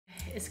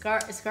Is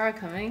Scarra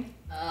coming?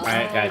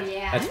 Alright, guys.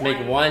 yeah. Let's make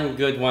one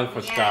good one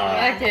for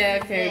Scarra.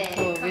 Okay,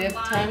 cool. We have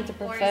time to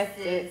perfect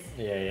it.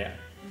 Yeah.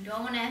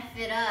 Don't F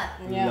it up.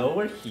 Yeah.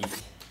 Lower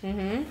heat.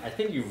 I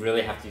think you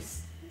really have to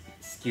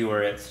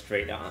skewer it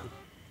straight on.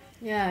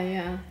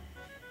 Yeah.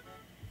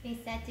 They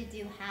said to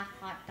do half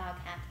hot dog,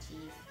 half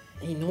cheese.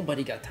 Ain't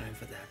nobody got time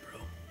for that, bro.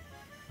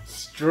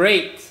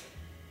 Straight!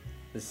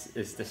 This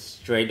is the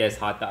straightest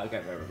hot dog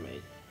I've ever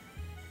made.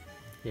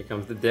 Here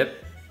comes the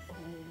dip.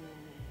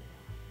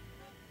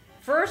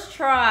 First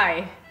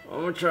try. I'm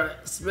gonna try.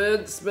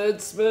 Spit.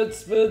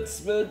 First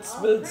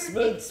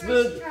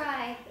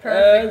try.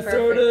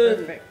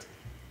 Perfect.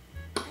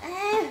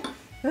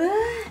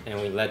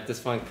 And we let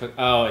this one cook.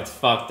 Oh, it's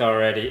fucked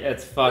already.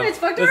 It's fucked. It's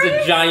fucked There's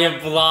already? a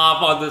giant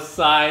blob on the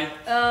side.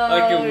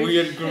 Like a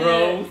weird shit.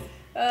 growth.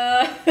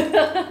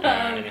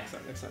 Alright, next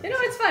one. You know,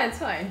 it's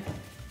fine.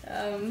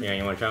 Yeah,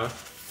 you wanna try one?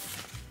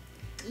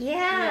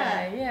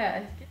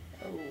 Yeah.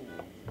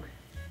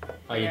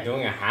 Oh, you're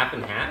doing a half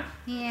and half?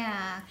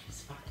 Yeah.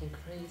 She's fucking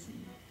crazy.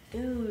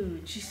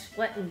 Dude, she's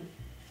sweating.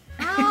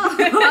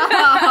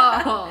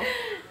 Oh.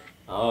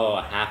 Oh,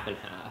 a half and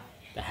half.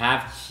 The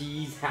half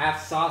cheese,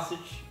 half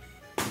sausage.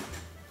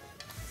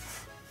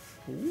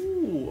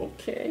 Ooh,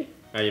 okay.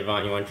 Alright,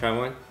 Yvonne, you wanna try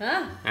one?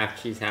 Huh?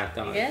 Half cheese, half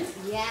dog. Again?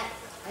 Yes,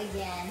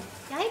 again.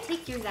 Can I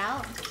take yours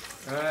out?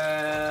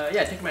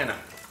 Yeah, take mine out.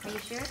 Are you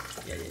sure?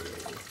 Yeah.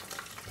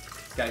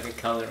 It's got good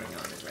coloring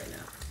on it right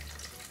now.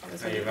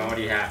 Alright, Yvonne, what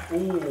do you have?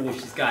 Ooh,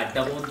 she's got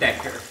double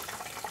decker.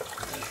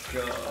 Let's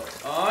go.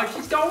 Oh,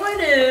 she's going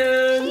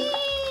in!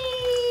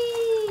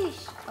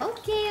 Sheesh.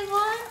 Okay,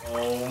 Yvonne.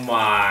 Oh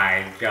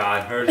my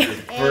god, hers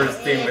is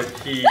bursting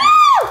with cheese.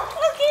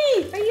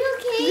 Okay. Are you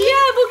okay?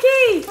 Yeah, I'm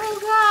okay. Oh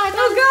god, Oh,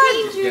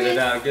 that's God.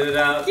 dangerous. Get it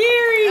out.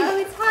 Gary. Oh,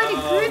 it's hard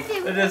to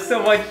grip it. There's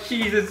so much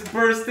cheese, it's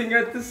bursting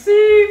at the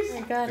seams.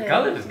 I got The it.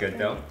 color is good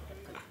though.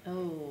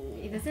 Oh.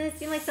 Doesn't it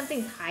seem like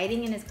something's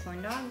hiding in his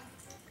corn dog?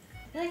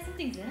 I feel like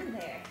something's in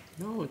there.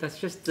 No, that's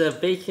just the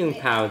baking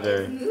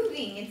powder.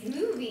 It's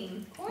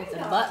moving. Corn It's a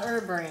dog. butt or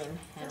a brain,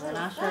 and we're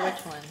not sure which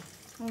one.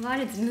 Oh god,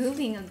 it's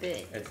moving a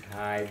bit. It's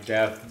high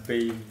def,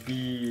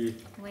 baby.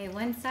 Wait,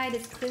 one side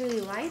is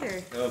clearly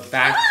lighter. A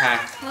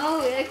backpack.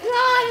 Oh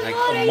god, Like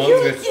Yvonne, are Among you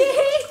Us.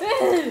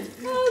 okay?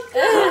 Oh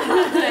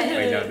god.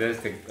 Wait, no, there's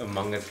the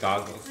Among Us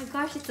goggles. Oh my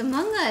gosh, it's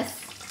Among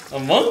Us.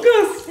 Among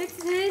Us?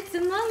 It's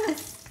Among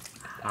Us.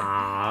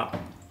 Ah.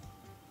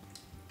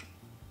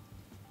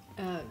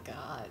 Oh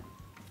God.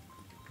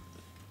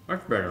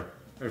 Much better.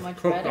 It's Much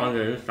cooked better? on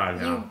the inside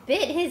You now.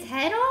 bit his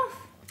head off?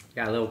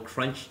 Got a little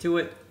crunch to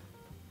it.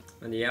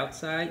 On the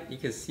outside, you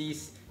can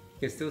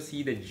still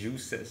see the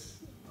juices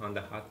on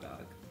the hot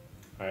dog.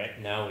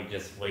 Alright, now we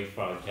just wait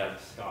for our judge,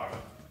 Scarra.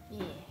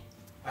 Yeah.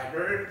 I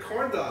heard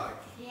corn dog.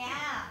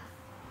 Yeah.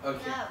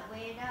 Okay.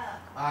 Wait up.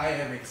 I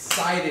am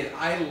excited.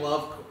 I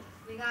love.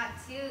 We got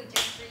two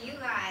just for you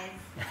guys.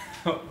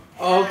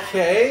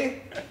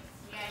 Okay. You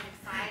guys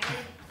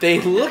excited? They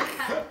look.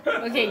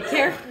 Okay,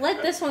 careful.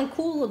 Let this one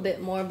cool a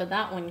bit more, but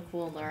that one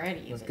cooled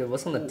already. That's good.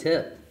 What's on the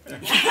tip? Why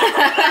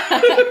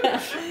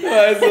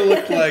does it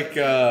look like?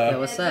 Yeah,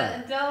 what's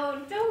that?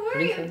 Don't What do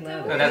worry. you think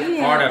that No, is? that's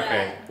Yeah, part of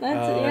it.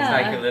 That's Oh. It's yeah.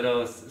 like a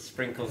little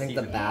sprinkle I think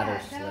the seasoning. batter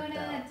slipped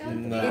out.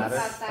 Don't No. think about Batter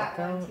that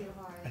one stuck too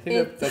hard. I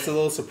think that's a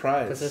little Because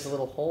surprise. there's a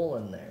little hole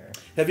in there.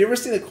 Have you ever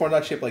seen a corn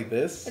dog shaped like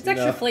this? It's You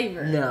extra know?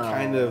 flavor. No.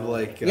 Kind of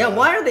like. Yeah,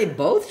 why are they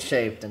both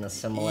shaped in a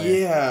similar?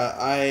 Yeah,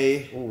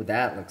 I. Ooh,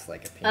 that looks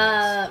like a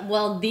penis.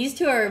 Well, these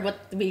two are what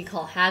we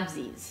call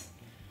halvesies.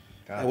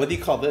 What do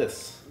you call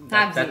this?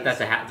 Halvesies.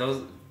 That's a half.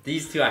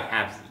 These two are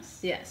halvesies.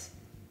 Yes.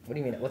 What do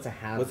you mean? What's a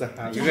half? What's a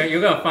half?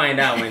 You're gonna find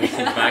out when you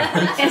sit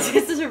back. It's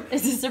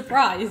a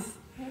surprise.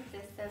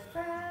 It's a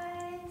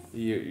surprise.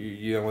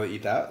 You don't want to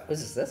eat that? What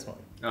is this one?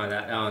 Oh,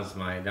 that one's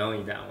mine. Don't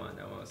eat that one.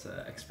 That one's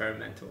an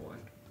experimental one.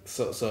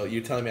 So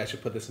you're telling me I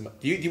should put this in my.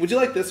 Would you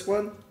like this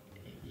one?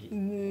 What are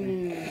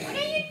you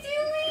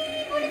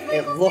doing? What is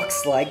It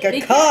looks like a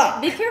Be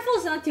cock. careful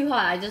it's not too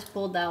hot. I just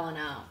pulled that one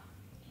out.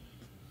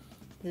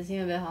 Does it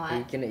seem a bit Are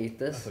you hot? gonna eat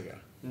this? Okay.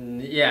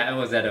 Yeah, it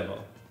was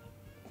edible.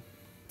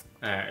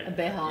 Alright. A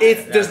bit hot.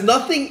 There's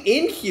nothing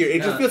in here. It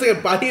just No. feels like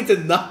I'm biting into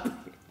nothing.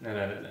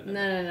 No.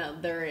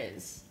 No, there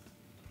is.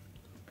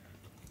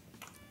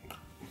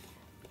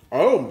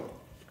 Oh.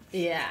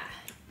 Yeah.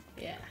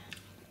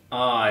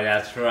 Oh,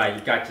 that's right.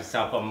 You got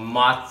yourself a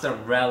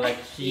mozzarella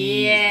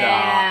cheese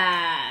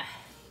Yeah.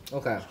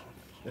 Okay.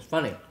 It's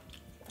funny.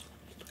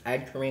 I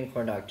had Korean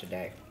corn dog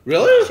today.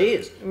 Really?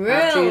 Cheese.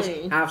 Half Really?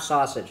 cheese, half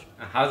sausage.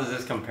 dog. How does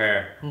this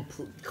compare?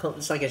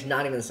 It's like it's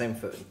not even the same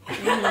food.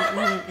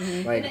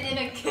 Mm-hmm. Like, in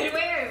a good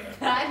way or a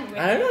bad way?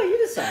 I don't know. You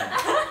decide.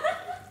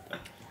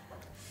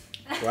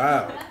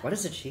 Wow. Why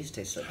does the cheese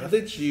taste so How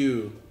good? did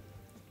you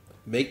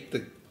make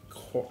the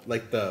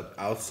the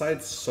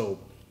outside so?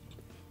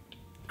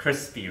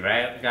 Crispy,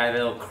 right? Got a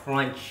little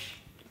crunch.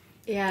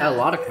 Yeah. Got a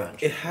lot of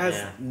crunch. It has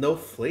Yeah. no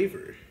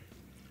flavor.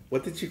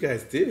 What did you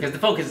guys do? Because the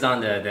focus is on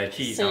the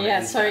cheese. So on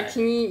yeah, the sorry. inside.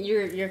 Can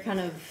you're kind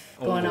of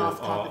going off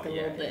topic a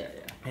yeah, little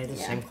bit. yeah. I had the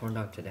same corn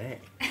dog today.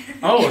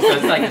 Oh, so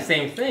it's like the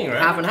same thing, right?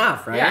 Half and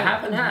half, right? Yeah,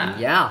 half and half.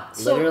 Yeah,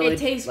 So literally. it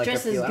tastes like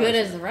just a as few good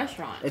hours as the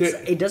restaurant.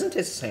 It doesn't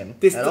taste the same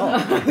This at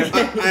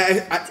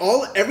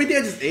all. everything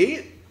I just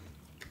ate,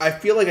 I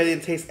feel like I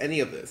didn't taste any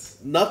of this.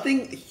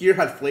 Nothing here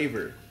had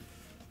flavor.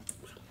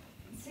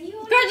 So you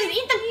Girl, just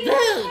eat the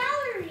food.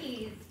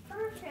 calories.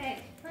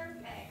 Perfect.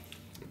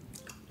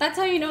 That's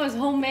how you know it's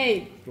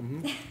homemade.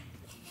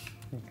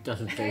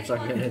 Doesn't taste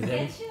like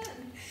anything.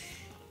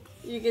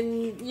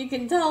 You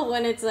can tell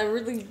when it's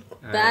really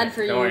bad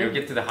for you. Don't worry, we'll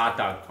get to the hot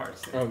dog part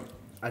soon.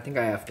 I think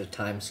I have to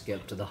time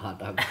skip to the hot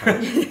dog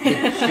part.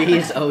 The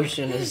cheese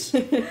ocean is.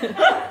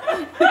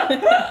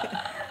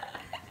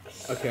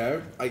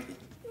 Okay,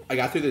 I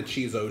got through the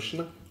cheese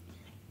ocean.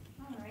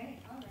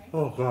 Alright.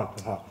 Oh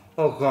god.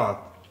 Oh god.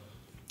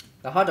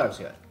 The hot dog's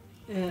good.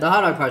 The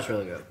hot dog part's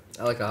really good.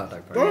 I like the hot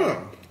dog part.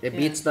 Oh. It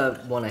beats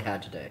the one I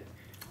had today.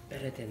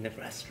 Better than the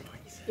restaurant,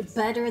 he said.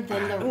 Better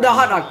than the The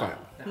hot dog part.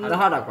 The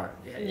hot dog part.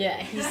 Yeah,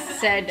 he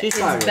said Cheese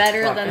it's part is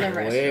better than the fucking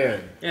restaurant.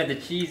 weird. Yeah, the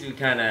cheese we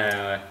kind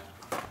of...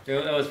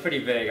 It was pretty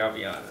big, I'll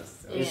be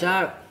honest. Is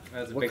that...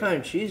 That was a What big, kind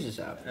of cheese is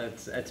that?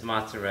 It's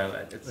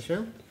mozzarella. It's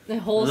Sure. The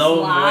whole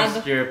low slab.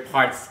 moisture,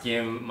 part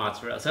skim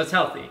mozzarella. So it's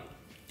healthy.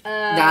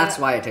 That's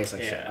why it tastes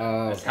like shit. Yeah,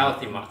 Oh, it's okay.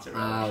 healthy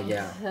mozzarella. Oh,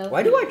 yeah. Healthy.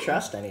 Why do I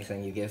trust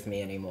anything you give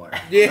me anymore?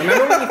 Yeah.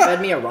 Remember when you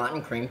fed me a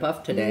rotten cream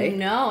puff today?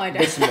 No, I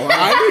don't. This morning?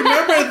 I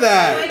remember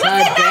that.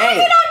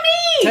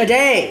 Today!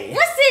 Today!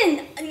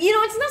 Listen,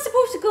 it's not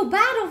supposed to go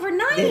bad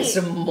overnight.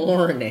 This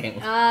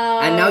morning. Oh.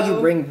 And now you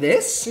bring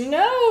this?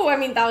 No, I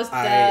mean that was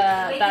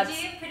Wait, that's.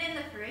 did you put it in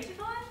the fridge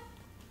before?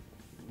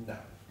 No.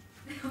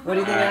 What do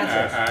you think the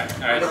answer is? Alright,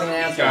 What do you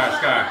think the answer is?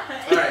 Scar.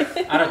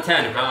 Alright. Out of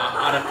 10,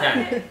 out of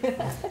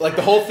 10. Like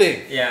the whole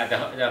thing. Yeah,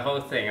 the whole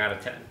thing out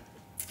of 10.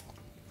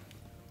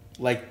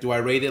 Like, do I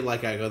rate it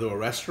like I go to a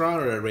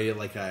restaurant, or do I rate it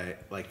like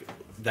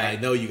that I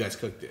know you guys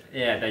cooked it?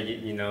 Yeah, that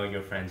you know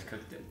your friends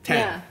cooked it. 10.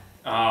 Yeah.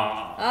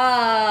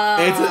 Oh.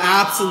 It's an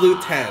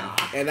absolute 10.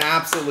 An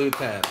absolute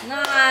 10. Nice.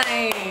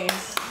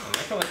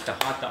 I feel like the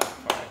hot dog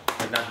part,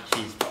 but not the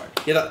cheese part.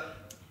 Yeah,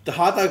 the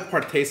hot dog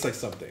part tastes like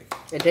something.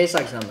 It tastes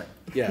like something.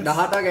 Yes. The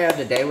hot dog I had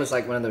today was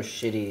like one of those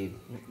shitty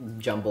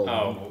jumbled,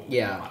 Oh,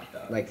 yeah, hot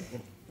dogs. like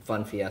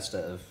fun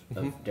fiesta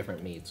of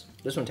different meats.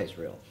 This one tastes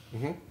real.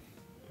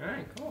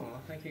 Alright, cool.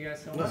 Well, thank you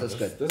guys so This much. is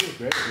good. This is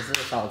great. This is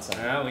a solid sign.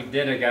 Well, we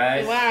did it,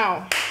 guys.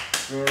 Wow.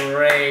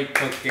 Great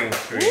cooking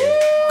stream.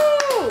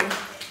 Woo!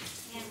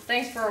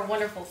 Thanks for a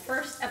wonderful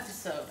first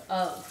episode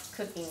of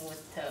Cooking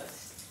with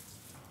Toast.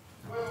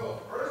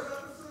 First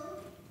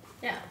episode?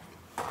 Yeah.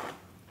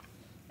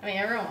 I mean,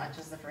 everyone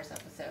watches the first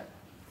episode.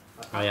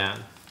 Oh yeah,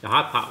 the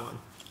hot pot one.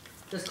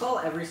 Just call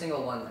every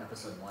single one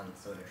episode 1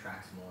 so it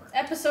attracts more.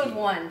 Episode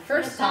 1,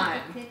 first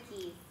time. The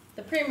cookies.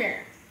 The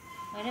premiere.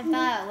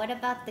 What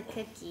about the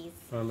cookies?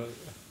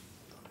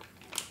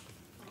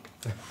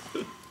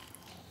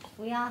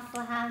 We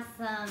also have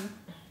some.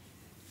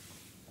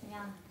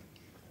 Yeah.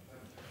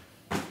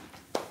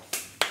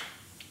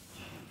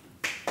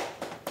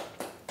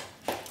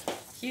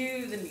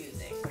 Cue the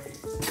music.